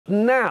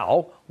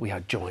now we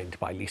are joined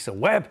by Lisa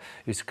Webb,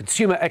 who's a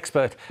consumer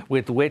expert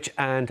with which,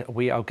 and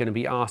we are going to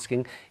be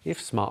asking if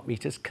smart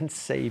meters can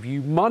save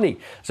you money.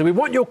 So we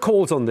want your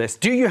calls on this.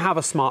 Do you have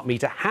a smart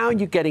meter? How are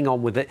you getting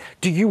on with it?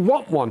 Do you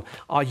want one?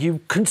 Are you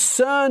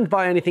concerned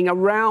by anything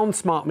around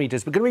smart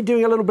meters? We're going to be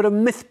doing a little bit of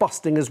myth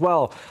busting as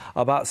well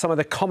about some of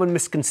the common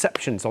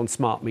misconceptions on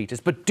smart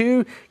meters. But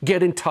do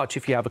get in touch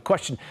if you have a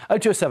question.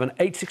 0207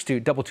 862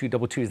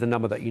 2222 is the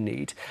number that you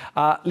need.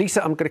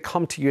 Lisa, I'm going to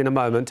come to you in a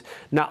moment.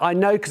 Now, I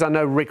know, because I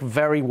know Rick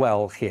very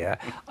well here,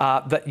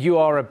 that you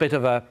are a bit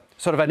of a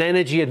sort of an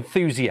energy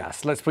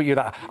enthusiast. Let's put you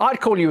that. I'd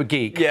call you a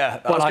geek.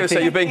 Yeah, I was going to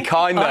say you're being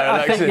kind there,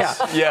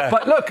 Alexis. Yeah.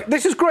 But look,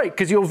 this is great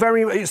because you're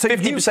very. So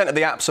 50% of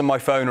the apps on my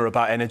phone are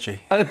about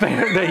energy.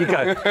 There you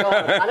go. God,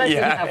 I don't think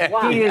you have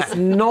one. He is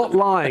not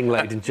lying,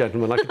 ladies and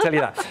gentlemen. I can tell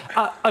you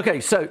that. OK,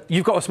 so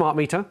you've got a smart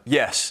meter.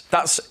 Yes,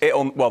 that's it.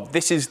 Well,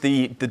 this is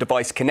the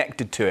device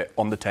connected to it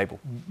on the table.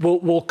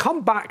 We'll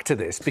come back to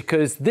this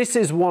because this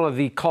is one of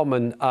the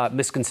common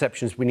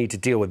misconceptions we need to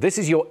deal with. This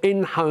is your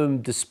in-home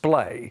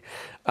display.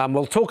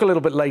 We'll talk a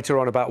little bit later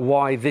on about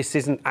why this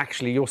isn't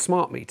actually your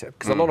smart meter,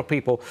 because a lot of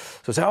people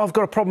sort of say, oh, I've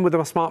got a problem with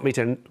my smart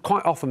meter, and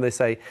quite often they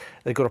say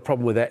they've got a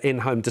problem with their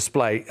in-home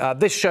display.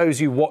 This shows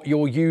you what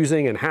you're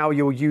using and how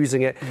you're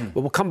using it,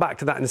 but we'll come back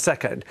to that in a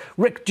second.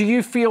 Rick, do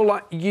you feel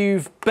like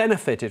you've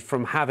benefited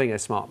from having a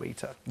smart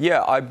meter?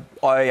 Yeah,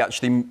 I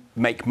actually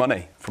make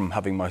money from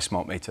having my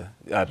smart meter.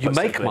 You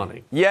make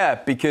money? Yeah,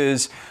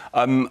 because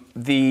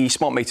the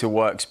smart meter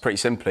works pretty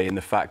simply in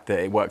the fact that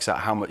it works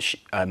out how much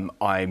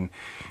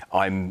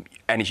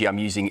energy I'm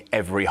using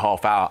every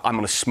half hour. I'm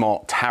on a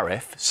smart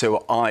tariff,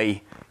 so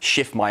I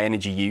shift my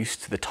energy use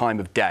to the time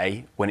of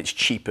day when it's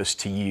cheapest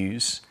to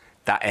use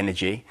that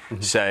energy.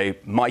 So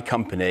my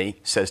company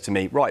says to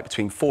me, right,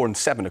 between 4 and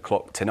 7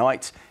 o'clock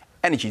tonight,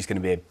 energy is going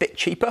to be a bit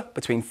cheaper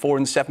between 4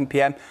 and 7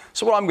 p.m.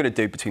 So what I'm going to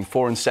do between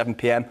 4 and 7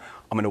 p.m,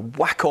 I'm going to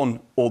whack on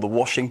all the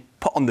washing,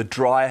 put on the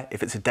dryer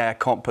if it's a day I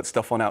can't put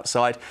stuff on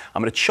outside.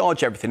 I'm going to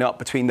charge everything up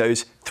between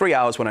those 3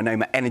 hours when I know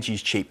my energy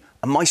is cheap.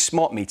 And my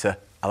smart meter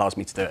allows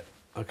me to do it.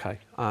 OK,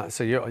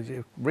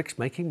 so Rick's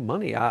making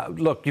money.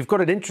 Look, you've got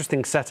an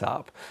interesting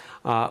setup,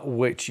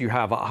 which you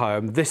have at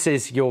home. This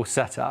is your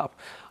setup.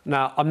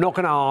 Now, I'm not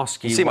going to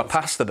ask you see my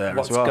pasta there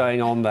what's as well.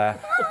 going on there.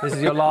 This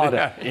is your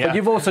larder. Yeah. But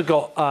you've also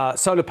got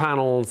solar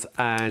panels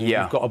and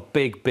you've got a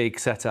big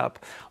setup.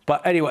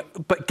 But anyway,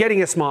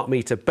 getting a smart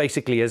meter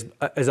basically has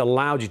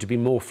allowed you to be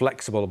more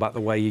flexible about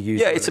the way you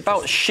use it. Yeah, it's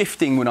about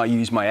shifting when I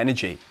use my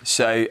energy.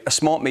 So a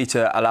smart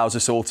meter allows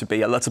us all to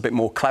be a little bit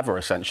more clever,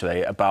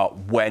 essentially, about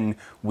when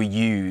we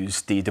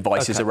use the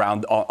devices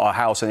around our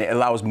house. And it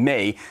allows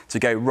me to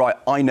go, right,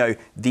 I know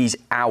these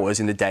hours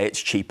in the day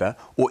it's cheaper,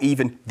 or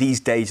even these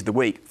days of the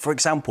week. For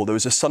example, there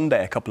was a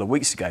Sunday a couple of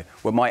weeks ago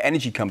where my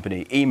energy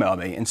company emailed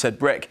me and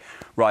said, Rick,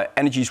 right,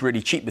 energy's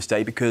really cheap this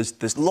day because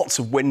there's lots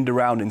of wind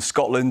around in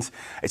Scotland.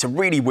 It's a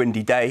really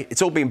windy day.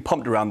 It's all being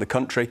pumped around the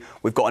country.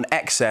 We've got an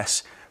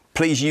excess.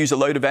 Please use a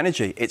load of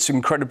energy. It's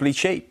incredibly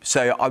cheap.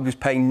 So I was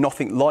paying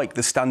nothing like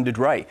the standard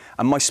rate.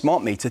 And my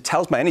smart meter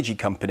tells my energy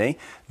company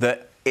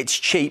that it's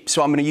cheap,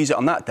 so I'm going to use it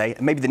on that day.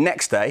 And maybe the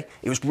next day,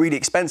 it was really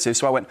expensive.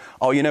 So I went,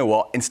 oh, you know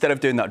what? Instead of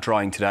doing that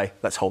drying today,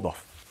 let's hold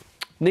off.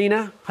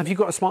 Nina, have you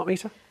got a smart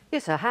meter?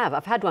 Yes, I have.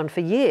 I've had one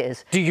for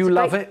years. Do you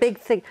love it? Big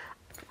thing.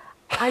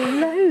 I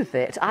loathe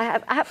it. I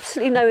have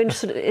absolutely no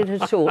interest in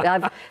it at all.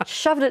 I've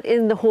shoved it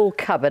in the hall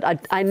cupboard.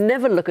 I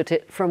never look at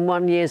it from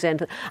one year's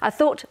end. I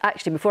thought,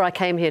 actually, before I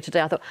came here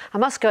today, I thought, I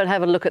must go and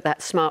have a look at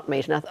that smart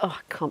meter. And I thought, oh,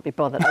 I can't be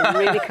bothered. I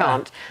really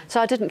can't.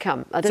 So I didn't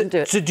come. I didn't do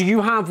it. So do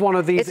you have one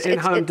of these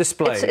in-home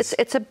displays?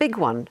 It's a big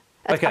one.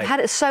 Okay. I've had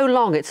it so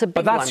long, it's a big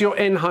one. But that's your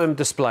in-home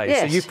display,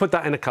 yes. So you put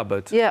that in a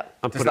cupboard. Yeah.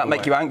 Does that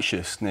make you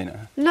anxious,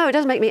 Nina? No, it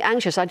doesn't make me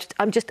anxious. I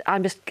just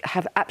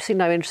have absolutely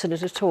no interest in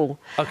it at all.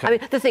 Okay. I mean,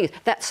 the thing is,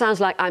 that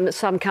sounds like I'm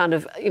some kind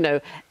of,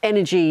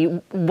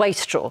 energy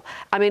wastrel.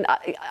 I mean,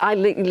 I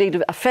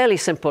lead a fairly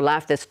simple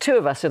life. There's 2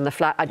 of us in the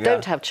flat. I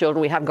don't have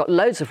children. We haven't got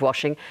loads of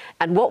washing.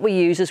 And what we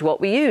use is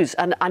what we use.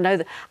 And I know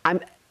that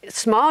I'm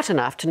smart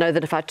enough to know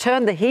that if I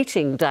turn the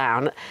heating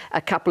down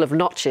a couple of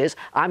notches,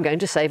 I'm going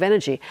to save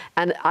energy.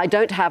 And I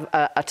don't have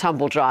a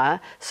tumble dryer,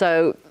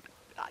 so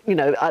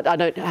I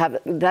don't have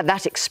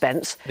that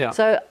expense. Yeah.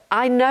 So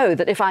I know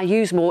that if I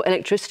use more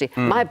electricity,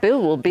 my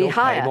bill will be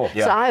higher.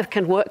 Yeah. So I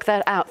can work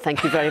that out,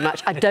 thank you very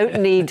much. I don't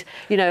need,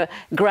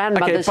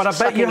 grandmother's but I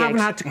bet you haven't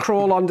eggs. had to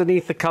crawl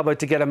underneath the cupboard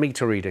to get a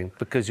meter reading,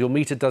 because your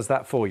meter does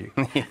that for you.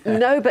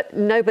 No, but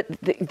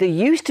there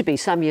used to be,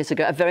 some years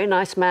ago, a very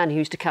nice man who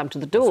used to come to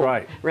the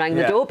door, rang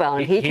the doorbell,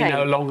 and he came. He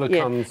no longer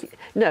comes.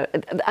 No,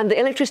 and the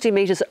electricity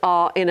meters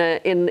are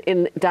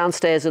in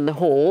downstairs in the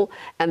hall,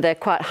 and they're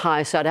quite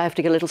high, so I'd have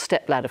to get a little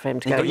stepladder for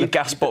him to go. You've got your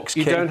gas box key.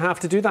 You don't have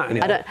to do that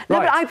anymore. No,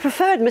 but I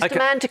preferred Mr.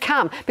 Mann to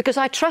come because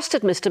I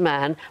trusted Mr.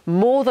 Mann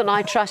more than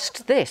I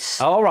trust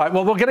this. All right,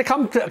 well, we're going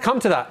to come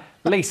to that.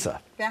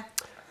 Lisa. Yeah.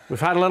 We've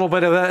had a little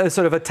bit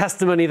of a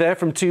testimony there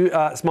from 2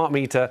 smart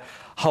meter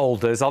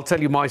holders. I'll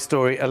tell you my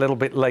story a little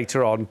bit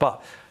later on,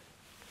 but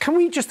Can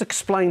we just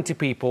explain to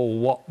people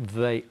what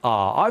they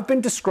are? I've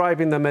been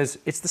describing them as,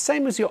 it's the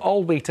same as your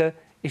old meter,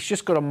 it's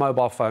just got a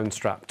mobile phone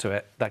strapped to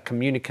it that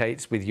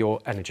communicates with your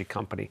energy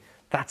company.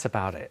 That's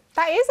about it.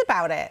 That is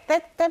about it.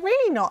 They're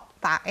really not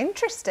that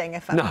interesting,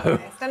 if I'm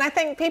honest. And I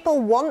think people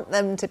want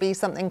them to be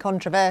something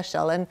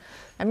controversial. And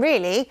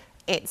really,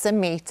 it's a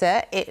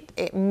meter.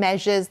 It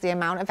measures the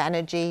amount of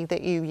energy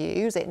that you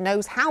use. It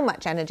knows how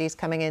much energy is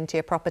coming into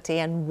your property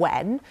and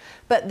when.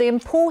 But the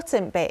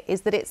important bit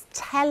is that it's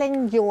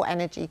telling your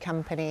energy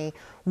company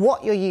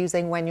what you're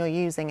using when you're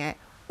using it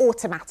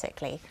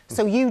automatically,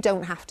 so you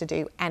don't have to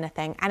do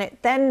anything. And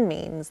it then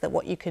means that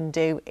what you can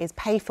do is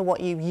pay for what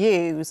you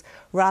use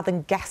rather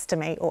than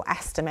guesstimate or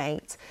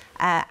estimate.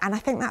 And I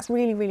think that's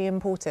really, really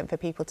important for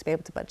people to be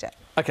able to budget.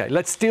 OK,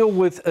 let's deal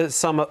with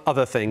some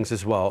other things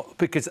as well,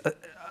 because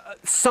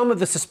some of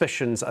the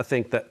suspicions I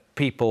think that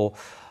people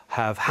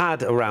have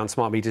had around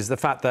smart meters, the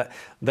fact that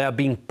they're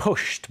being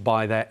pushed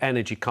by their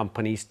energy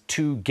companies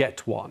to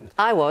get one.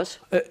 I was.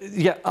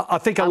 Yeah, I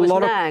think I was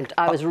nagged.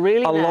 I was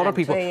really nagged. A lot of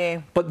people.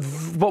 But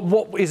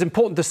what is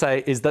important to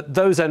say is that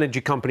those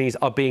energy companies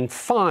are being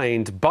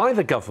fined by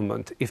the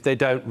government if they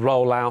don't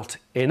roll out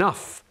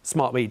enough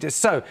smart meters.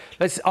 So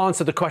let's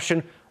answer the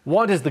question,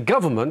 why does the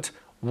government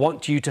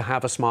want you to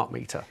have a smart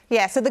meter?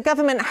 Yeah, so the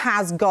government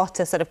has got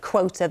a sort of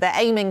quota. They're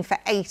aiming for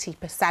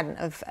 80%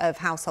 of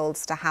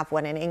households to have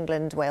one in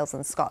England, Wales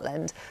and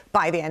Scotland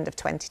by the end of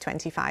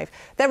 2025.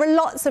 There are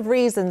lots of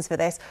reasons for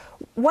this.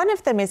 One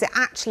of them is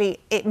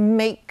it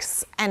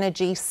makes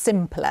energy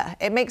simpler.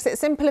 It makes it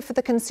simpler for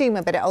the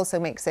consumer, but it also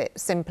makes it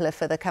simpler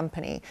for the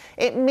company.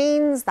 It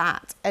means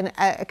that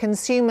a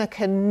consumer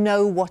can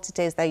know what it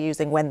is they're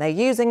using when they're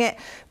using it,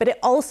 but it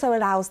also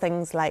allows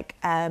things like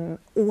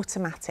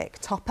automatic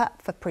top-up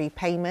for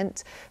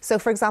prepayment. So,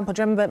 for example,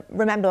 do you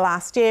remember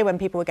last year when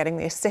people were getting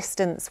the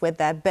assistance with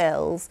their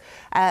bills,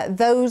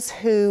 those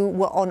who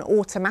were on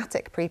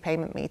automatic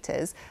prepayment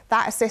meters,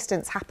 that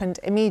assistance happened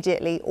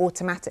immediately,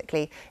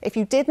 automatically. If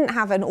you didn't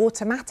have an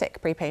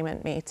automatic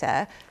prepayment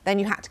meter, then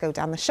you had to go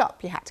down the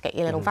shop, you had to get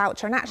your little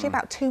voucher, and actually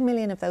about 2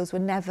 million of those were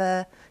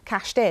never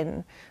cashed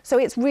in. So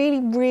it's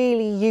really,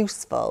 really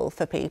useful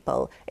for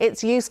people.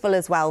 It's useful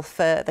as well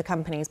for the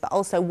companies, but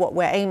also what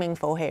we're aiming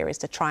for here is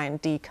to try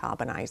and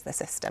decarbonise the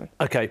system.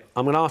 OK,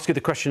 I'm going to ask you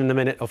the question in a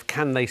minute of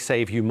can they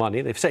save you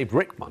money? They've saved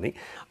Rick money,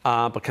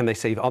 but can they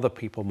save other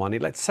people money?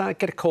 Let's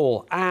get a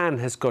call. Anne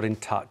has got in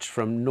touch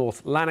from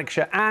North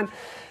Lanarkshire. Anne,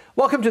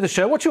 welcome to the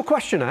show. What's your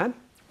question, Anne?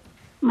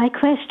 My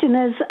question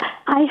is,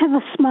 I have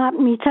a smart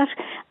meter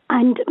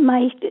and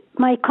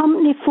my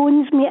company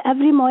phones me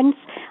every month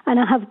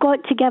and I have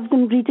got to give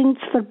them readings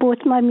for both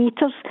my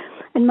meters.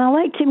 And my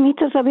electric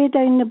meters are way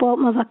down the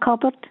bottom of a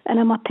cupboard and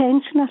I'm a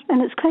pensioner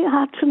and it's quite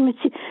hard for me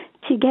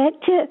to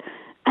get to it.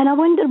 And I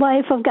wonder why,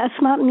 if I've got a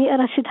smart meter,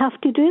 I should have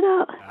to do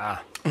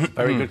that.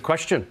 Very good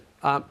question.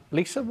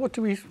 Lisa, what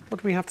do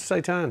we have to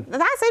say to Anne?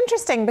 That's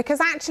interesting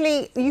because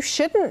actually you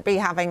shouldn't be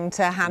having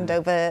to hand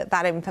over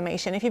that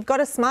information. If you've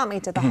got a smart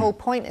meter, the whole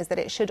point is that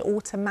it should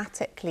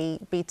automatically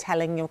be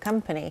telling your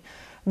company.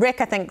 Rick,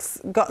 I think's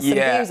got some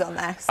views on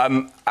this.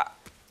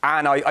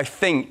 And I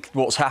think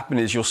what's happened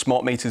is your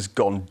smart meter's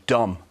gone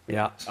dumb.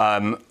 Yeah.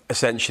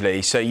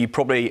 Essentially. So you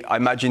probably, I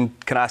imagine,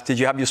 can I ask, did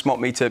you have your smart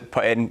meter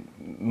put in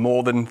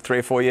more than 3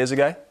 or 4 years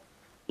ago?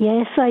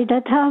 Yes, I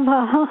did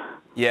have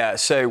Yeah,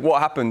 so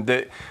what happened,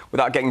 that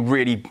without getting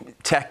really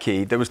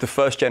techie, there was the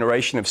first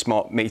generation of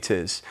smart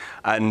meters,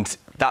 and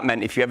that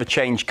meant if you ever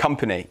changed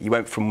company, you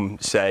went from,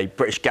 say,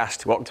 British Gas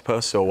to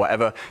Octopus or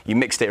whatever, you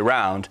mixed it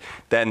around,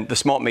 then the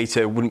smart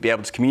meter wouldn't be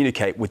able to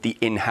communicate with the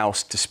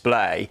in-house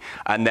display,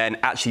 and then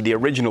actually the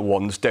original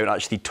ones don't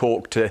actually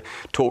talk to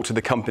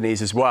the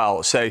companies as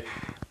well. So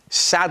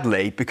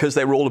sadly, because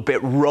they were all a bit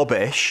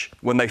rubbish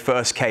when they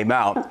first came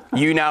out,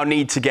 you now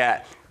need to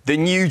get the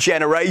new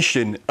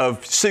generation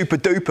of super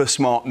duper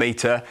smart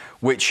meter,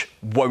 which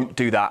won't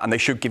do that, and they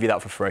should give you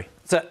that for free.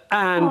 So,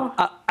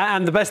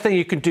 and the best thing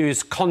you can do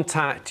is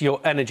contact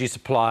your energy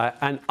supplier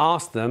and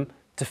ask them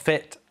to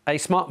fit a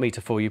smart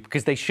meter for you,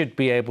 because they should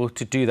be able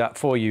to do that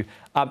for you.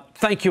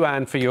 Thank you,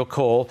 Anne, for your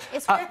call.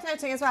 It's worth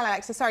noting as well,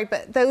 Alexis, sorry,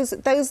 but those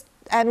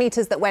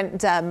meters that went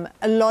dumb,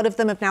 a lot of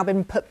them have now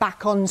been put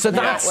back on the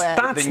network.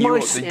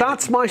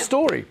 That's my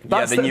story.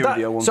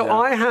 So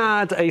I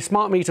had a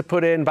smart meter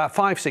put in about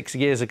 5-6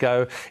 years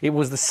ago. It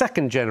was the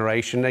second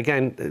generation.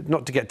 Again,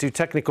 not to get too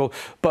technical,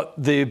 but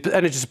the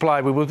energy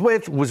supplier we were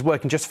with was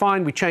working just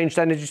fine. We changed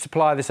energy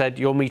supplier. They said,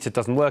 your meter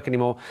doesn't work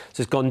anymore,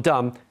 so it's gone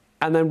dumb.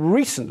 And then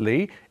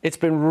recently, it's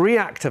been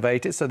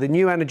reactivated. So the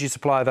new energy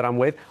supplier that I'm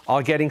with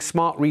are getting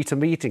smart meter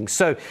meetings.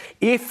 So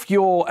if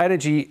your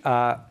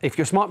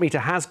smart meter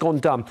has gone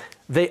dumb,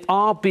 they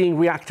are being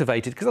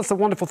reactivated, because that's the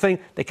wonderful thing.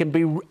 They can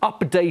be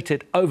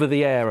updated over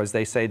the air, as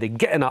they say. They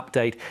get an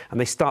update and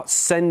they start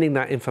sending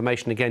that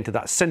information again to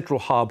that central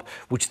hub,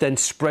 which then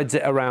spreads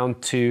it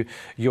around to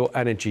your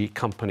energy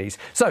companies.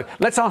 So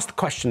let's ask the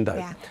question, though.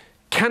 Yeah.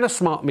 Can a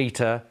smart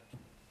meter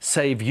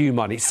save you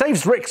money. It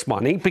saves Rick's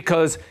money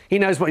because he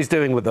knows what he's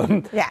doing with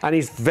them, and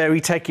he's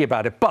very techie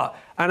about it. But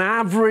an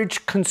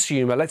average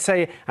consumer, let's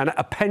say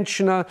a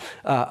pensioner,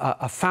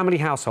 a family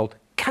household,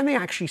 can they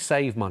actually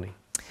save money?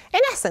 In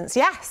essence,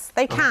 yes,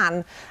 they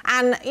can.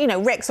 And, you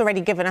know, Rick's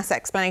already given us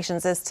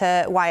explanations as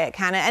to why it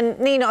can. And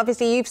Nina,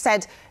 obviously, you've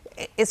said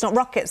it's not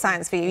rocket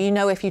science for you. You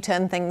know, if you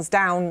turn things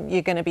down,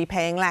 you're going to be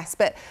paying less.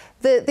 But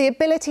the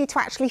ability to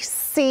actually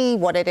see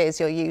what it is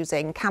you're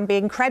using can be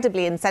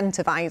incredibly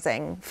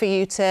incentivising for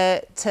you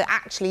to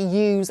actually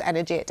use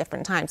energy at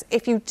different times.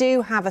 If you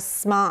do have a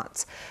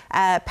smart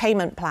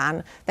payment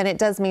plan, then it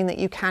does mean that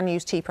you can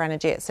use cheaper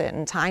energy at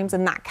certain times,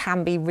 and that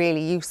can be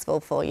really useful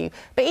for you.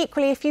 But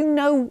equally, if you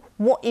know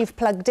what you've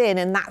plugged in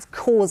and that's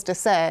caused a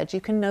surge, you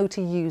can know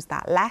to use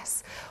that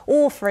less.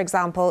 Or, for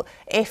example,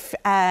 if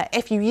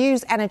you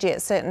use energy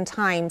at certain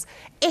times,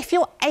 if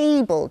you're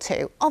able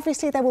to,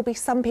 obviously there will be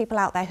some people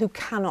out there who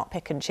cannot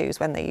pick and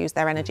choose when they use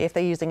their energy, if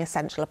they're using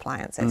essential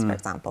appliances, for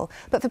example.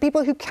 But for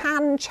people who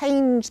can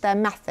change their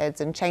methods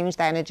and change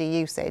their energy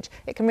usage,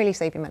 it can really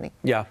save you money.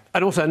 Yeah,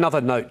 and also another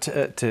note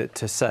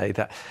to say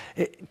that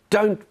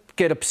don't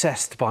get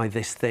obsessed by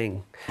this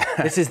thing.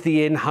 This is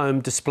the in-home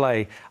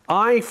display.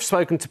 I've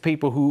spoken to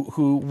people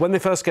who, when they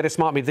first get a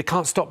smart meter, they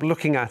can't stop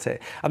looking at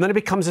it. And then it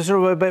becomes a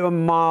sort of a bit of a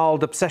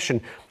mild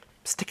obsession.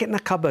 Stick it in a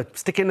cupboard,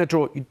 stick it in a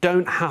drawer. You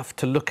don't have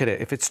to look at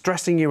it. If it's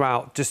stressing you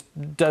out, just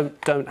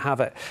don't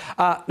have it.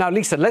 Now,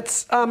 Lisa,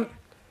 let's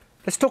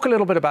talk a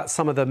little bit about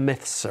some of the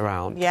myths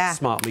around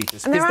smart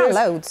meters. And there are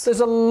loads. There's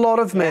a lot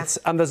of myths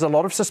and there's a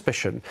lot of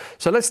suspicion.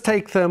 So let's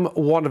take them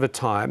one at a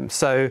time.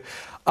 So,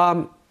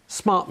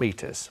 smart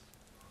meters,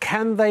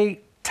 can they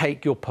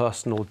take your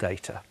personal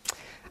data?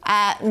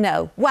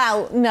 No.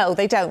 Well, no,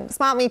 they don't.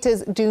 Smart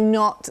meters do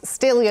not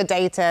steal your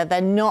data. They're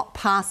not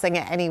passing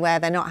it anywhere.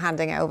 They're not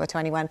handing it over to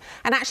anyone.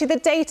 And actually, the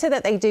data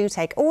that they do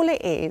take, all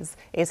it is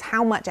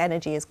how much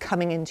energy is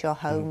coming into your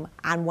home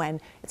and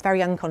when. It's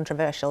very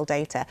uncontroversial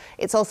data.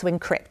 It's also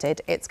encrypted.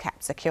 It's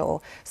kept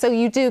secure. So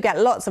you do get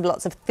lots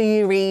of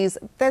theories.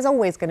 There's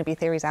always going to be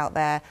theories out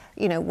there.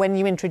 You know, when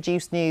you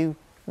introduce new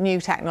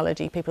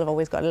technology, people have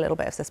always got a little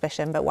bit of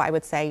suspicion, but what I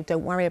would say,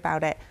 don't worry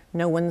about it.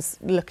 No one's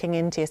looking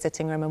into your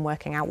sitting room and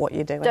working out what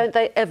you're doing. Don't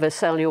they ever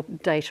sell your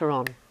data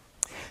on?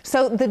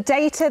 So the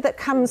data that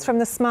comes from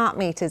the smart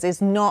meters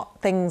is not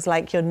things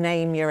like your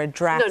name, your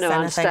address, No, I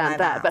understand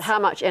that. But how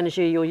much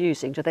energy you're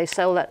using? Do they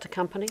sell that to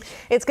companies?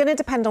 It's going to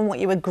depend on what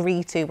you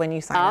agree to when you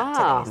sign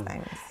up to these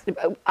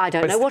things. I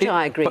don't know what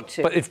I agree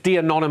to. But it's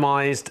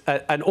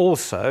de-anonymised, and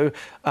also,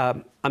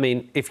 I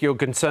mean, if you're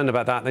concerned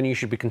about that, then you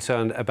should be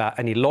concerned about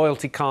any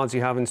loyalty cards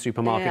you have in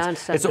supermarkets. Yeah, I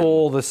understand it's that.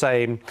 all the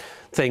same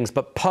things,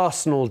 but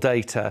personal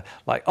data,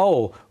 like,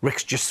 oh,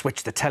 Rick's just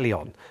switched the telly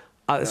on.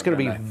 It's going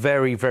to be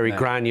very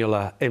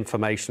granular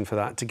information for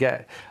that to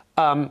get.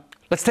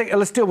 Let's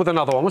deal with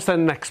another one. What's the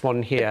next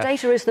one here? But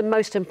data is the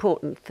most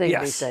important thing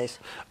these days.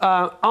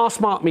 Are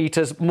smart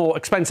meters more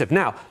expensive?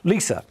 Now,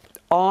 Lisa,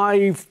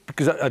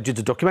 because I did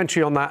a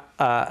documentary on that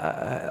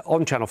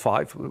on Channel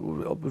 5,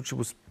 which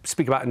we'll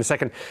speak about in a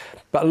second,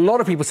 but a lot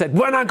of people said,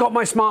 when I got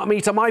my smart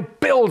meter, my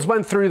bills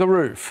went through the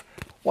roof.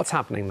 What's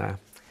happening there?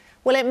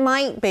 Well, it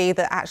might be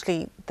that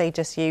actually they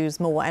just use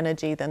more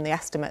energy than the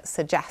estimates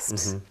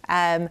suggest.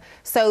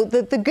 So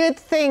the good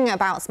thing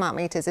about smart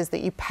meters is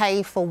that you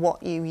pay for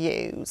what you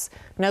use.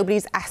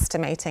 Nobody's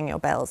estimating your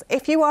bills.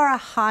 If you are a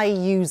high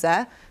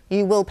user,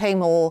 you will pay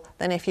more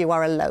than if you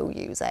are a low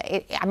user.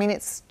 I mean,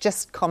 it's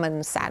just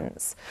common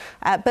sense.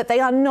 But they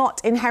are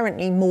not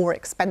inherently more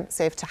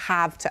expensive to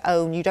have, to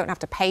own. You don't have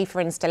to pay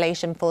for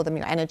installation for them.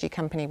 Your energy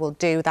company will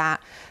do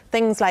that.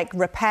 Things like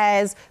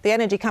repairs, the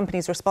energy company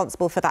is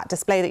responsible for that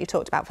display that you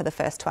talked about for the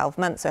first 12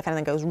 months. So if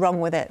anything goes wrong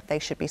with it, they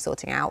should be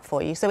sorting it out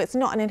for you. So it's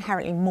not an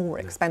inherently more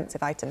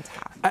expensive item to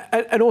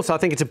have. And also, I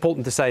think it's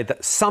important to say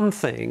that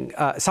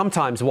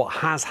sometimes what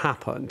has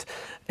happened,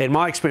 in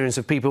my experience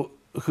of people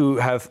who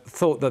have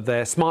thought that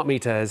their smart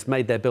meter has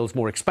made their bills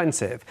more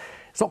expensive,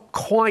 it's not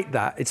quite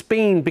that. It's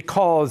been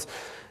because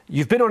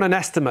you've been on an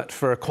estimate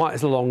for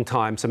quite a long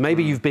time, so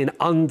maybe you've been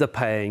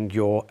underpaying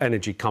your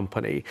energy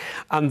company,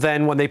 and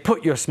then when they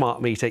put your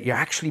smart meter, you're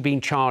actually being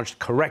charged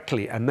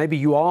correctly, and maybe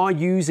you are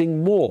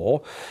using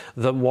more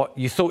than what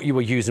you thought you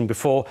were using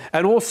before.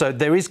 And also,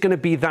 there is going to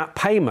be that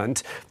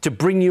payment to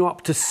bring you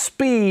up to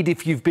speed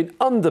if you've been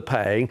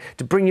underpaying,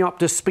 to bring you up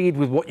to speed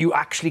with what you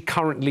actually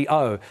currently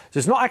owe. So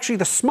it's not actually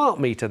the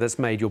smart meter that's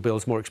made your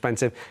bills more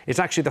expensive, it's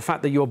actually the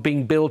fact that you're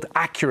being billed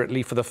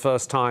accurately for the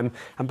first time,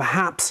 and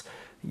perhaps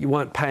you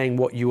weren't paying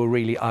what you were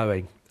really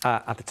owing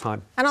at the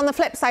time. And on the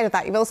flip side of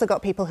that, you've also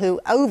got people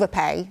who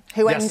overpay,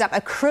 who end up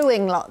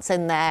accruing lots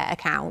in their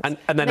account. And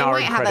then they are might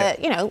in have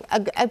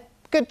credit. a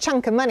good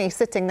chunk of money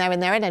sitting there in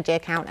their energy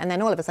account, and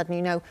then all of a sudden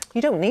you know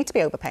you don't need to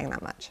be overpaying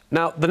that much.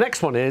 Now, the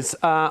next one is,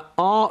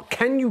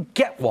 can you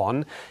get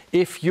one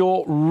if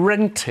you're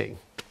renting?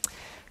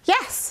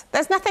 Yes,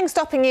 there's nothing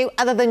stopping you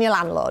other than your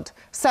landlord.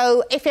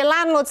 So if your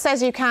landlord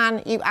says you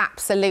can, you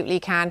absolutely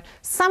can.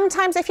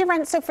 Sometimes if you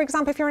rent, so for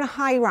example, if you're in a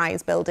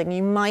high-rise building,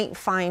 you might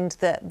find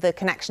that the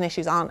connection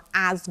issues aren't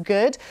as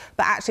good,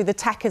 but actually the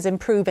tech is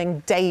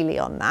improving daily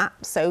on that,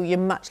 so you're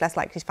much less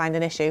likely to find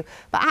an issue.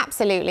 But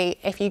absolutely,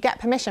 if you get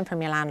permission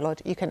from your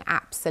landlord, you can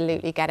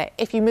absolutely get it.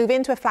 If you move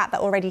into a flat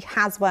that already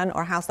has one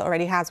or a house that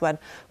already has one,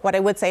 what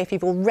I would say, if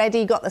you've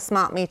already got the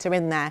smart meter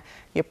in there,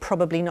 you're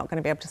probably not going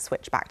to be able to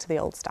switch back to the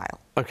old style.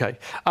 OK.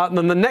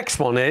 Then the next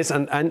one is,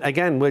 and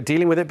again, we're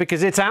dealing with it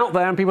because it's out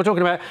there and people are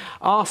talking about,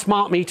 are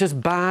smart meters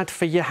bad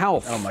for your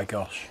health? Oh, my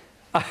gosh.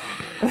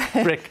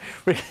 Rick.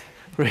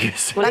 Well,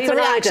 that's a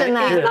reaction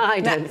there. I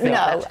don't think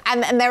no.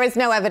 And there is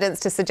no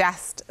evidence to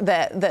suggest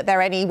that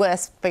they're any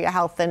worse for your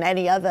health than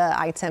any other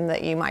item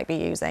that you might be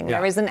using. Yeah.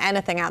 There isn't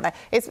anything out there.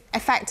 It's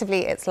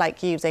effectively, it's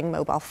like using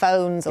mobile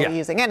phones or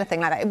using anything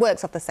like that. It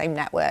works off the same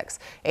networks.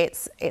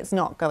 It's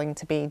not going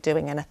to be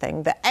doing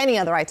anything that any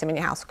other item in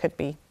your house could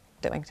be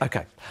doing.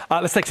 OK.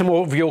 Let's take some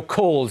more of your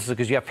calls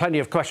because you have plenty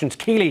of questions.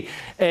 Keely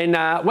in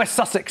West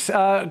Sussex.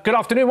 Good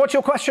afternoon. What's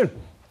your question?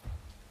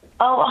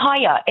 Oh,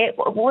 hiya. It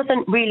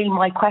wasn't really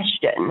my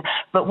question,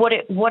 but what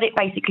it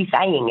basically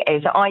saying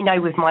is I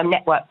know with my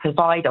network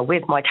provider,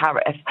 with my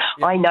tariff,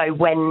 I know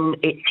when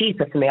it's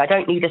cheaper for me. I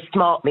don't need a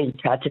smart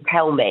meter to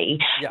tell me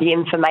the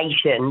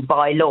information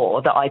by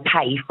law that I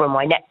pay from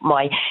my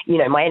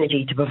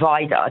energy to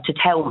provider to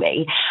tell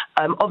me.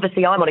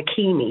 Obviously, I'm on a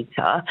key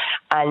meter,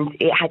 and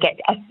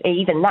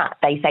even that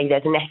they say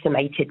there's an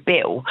estimated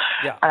bill.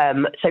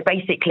 So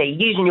basically,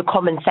 using your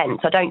common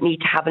sense, I don't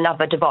need to have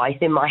another device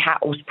in my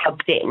house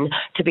plugged in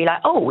to be like,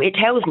 oh, it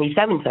tells me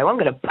so-and-so, I'm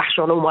going to bash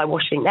on all my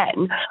washing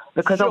then,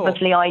 because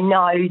obviously I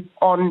know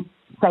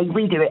say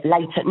we do it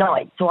late at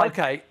night, so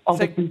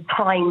obviously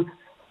time.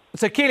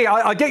 So Keely,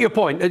 I get your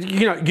point.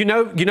 You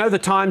know the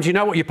times, you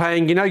know what you're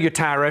paying, you know your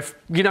tariff.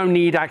 You don't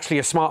need actually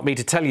a smart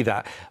meter to tell you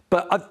that.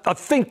 But I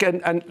think,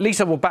 and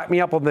Lisa will back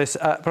me up on this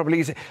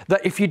probably,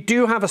 that if you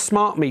do have a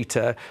smart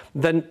meter,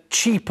 then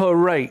cheaper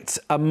rates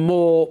are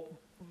more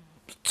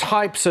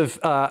types of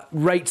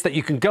rates that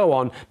you can go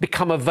on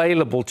become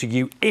available to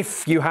you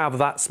if you have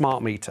that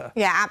smart meter.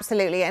 Yeah,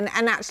 absolutely. And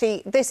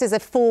actually, this is a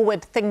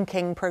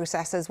forward-thinking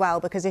process as well,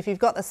 because if you've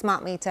got the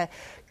smart meter,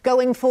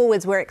 going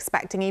forwards, we're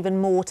expecting even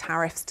more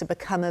tariffs to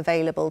become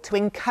available to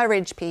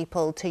encourage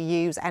people to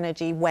use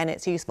energy when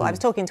it's useful. I was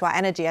talking to our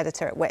energy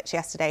editor at Which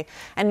yesterday,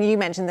 and you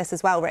mentioned this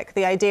as well, Rick,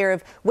 the idea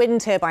of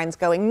wind turbines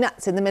going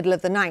nuts in the middle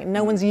of the night.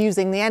 No one's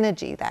using the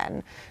energy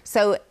then.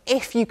 So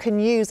if you can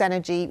use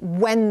energy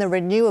when the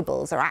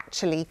renewables are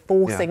actually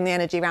forcing the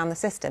energy around the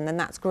system, then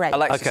that's great.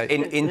 Alexis,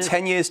 in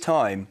 10 years'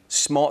 time,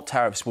 smart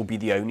tariffs will be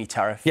the only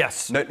tariff.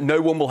 Yes. No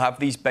one will have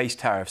these base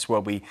tariffs where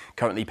we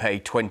currently pay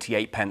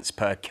 28 pence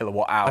per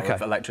kilowatt hour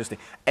of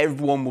electricity.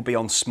 Everyone will be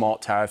on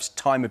smart tariffs,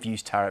 time of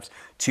use tariffs,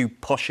 to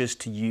push us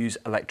to use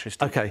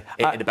electricity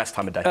at the best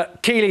time of day.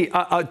 Keely,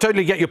 I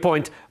totally get your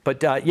point,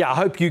 but I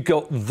hope you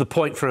got the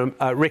point from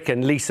Rick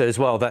and Lisa as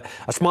well, that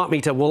a smart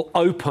meter will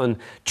open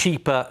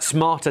cheaper,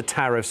 smarter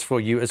tariffs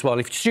for you as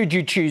well, should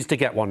you choose to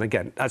get one.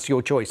 Again, that's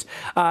your choice.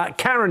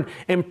 Karen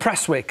in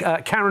Prestwick.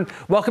 Karen,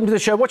 welcome to the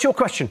show. What's your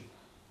question?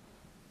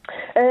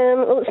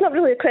 Well, it's not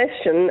really a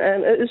question.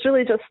 It was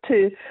really just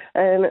to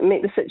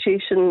make the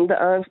situation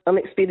that I'm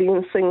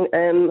experiencing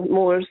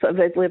more sort of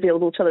readily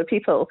available to other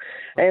people.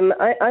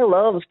 I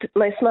loved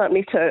my smart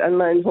meter and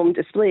my in-home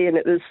display, and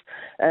it was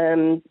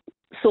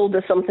sold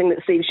as something that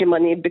saves you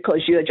money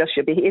because you adjust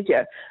your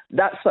behaviour.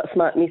 That's what a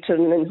smart meter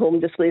and in-home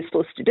display is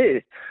supposed to do.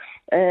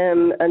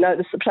 And I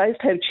was surprised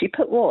how cheap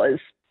it was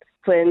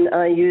when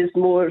I used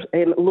more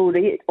low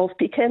rate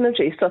off-peak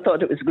energy, so I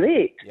thought it was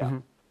great. Yeah.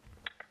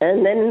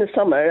 And then in the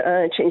summer,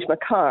 I changed my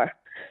car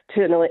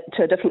to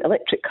a different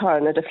electric car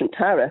and a different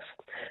tariff.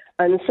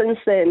 And since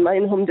then, my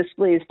in-home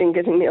display has been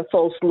giving me a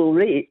false low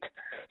rate.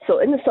 So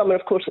in the summer,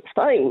 of course, it's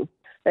fine.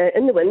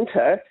 In the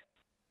winter,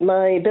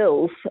 my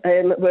bills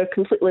were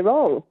completely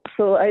wrong.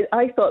 So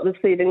I thought I was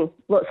saving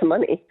lots of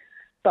money,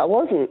 but I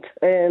wasn't.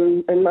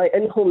 And my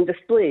in-home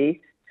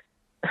display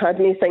had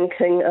me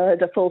thinking I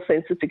had a false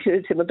sense of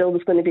security. My bill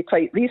was going to be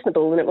quite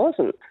reasonable, and it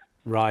wasn't.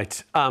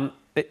 Right.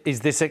 Is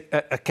this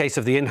a case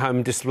of the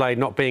in-home display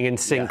not being in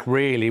sync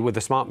really with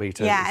the smart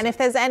meter? Yeah, and if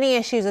there's any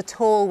issues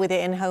at all with your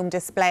in-home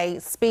display,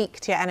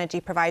 speak to your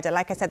energy provider.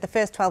 Like I said, the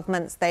first 12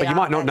 months But you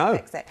might not know.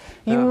 Fix it.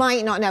 You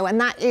might not know,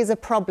 and that is a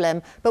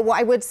problem. But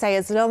what I would say,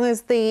 as long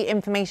as the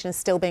information is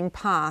still being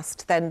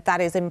passed, then that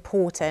is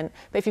important.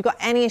 But if you've got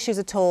any issues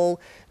at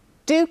all,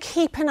 do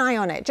keep an eye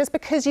on it. Just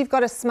because you've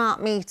got a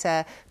smart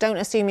meter, don't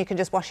assume you can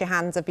just wash your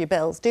hands of your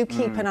bills. Do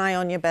keep an eye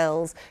on your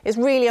bills. It's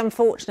really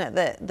unfortunate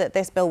that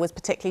this bill was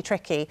particularly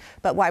tricky,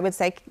 but what I would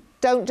say,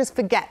 don't just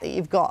forget that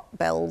you've got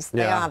bills.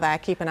 They are there.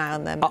 Keep an eye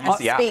on them. And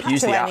speak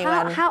to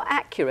anyone. How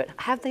accurate?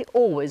 Have they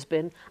always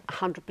been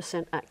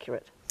 100%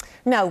 accurate?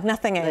 No,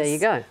 nothing is. There you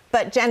go.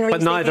 But generally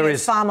speaking,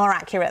 it's far more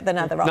accurate than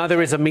other options.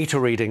 Neither is a meter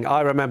reading.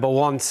 I remember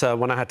once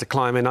when I had to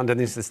climb in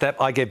underneath the step,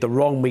 I gave the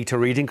wrong meter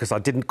reading because I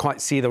didn't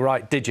quite see the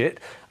right digit.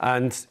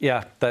 And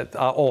yeah,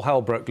 all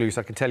hell broke loose,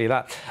 I can tell you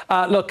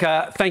that. Look,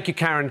 thank you,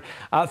 Karen.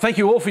 Thank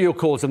you all for your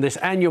calls on this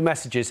and your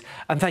messages.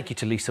 And thank you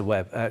to Lisa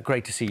Webb.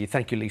 Great to see you.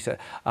 Thank you, Lisa,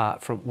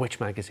 from Which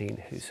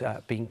Magazine, who's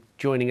been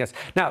joining us.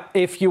 Now,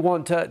 if you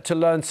want to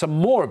learn some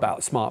more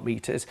about smart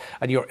meters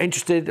and you're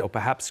interested or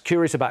perhaps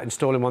curious about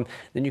installing one,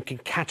 then you can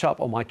catch up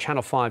on my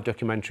Channel 5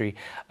 documentary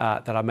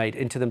that I made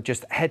into them.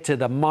 Just head to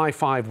the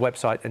My5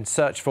 website and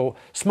search for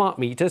smart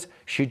meters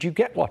should you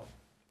get one.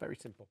 Very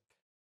simple.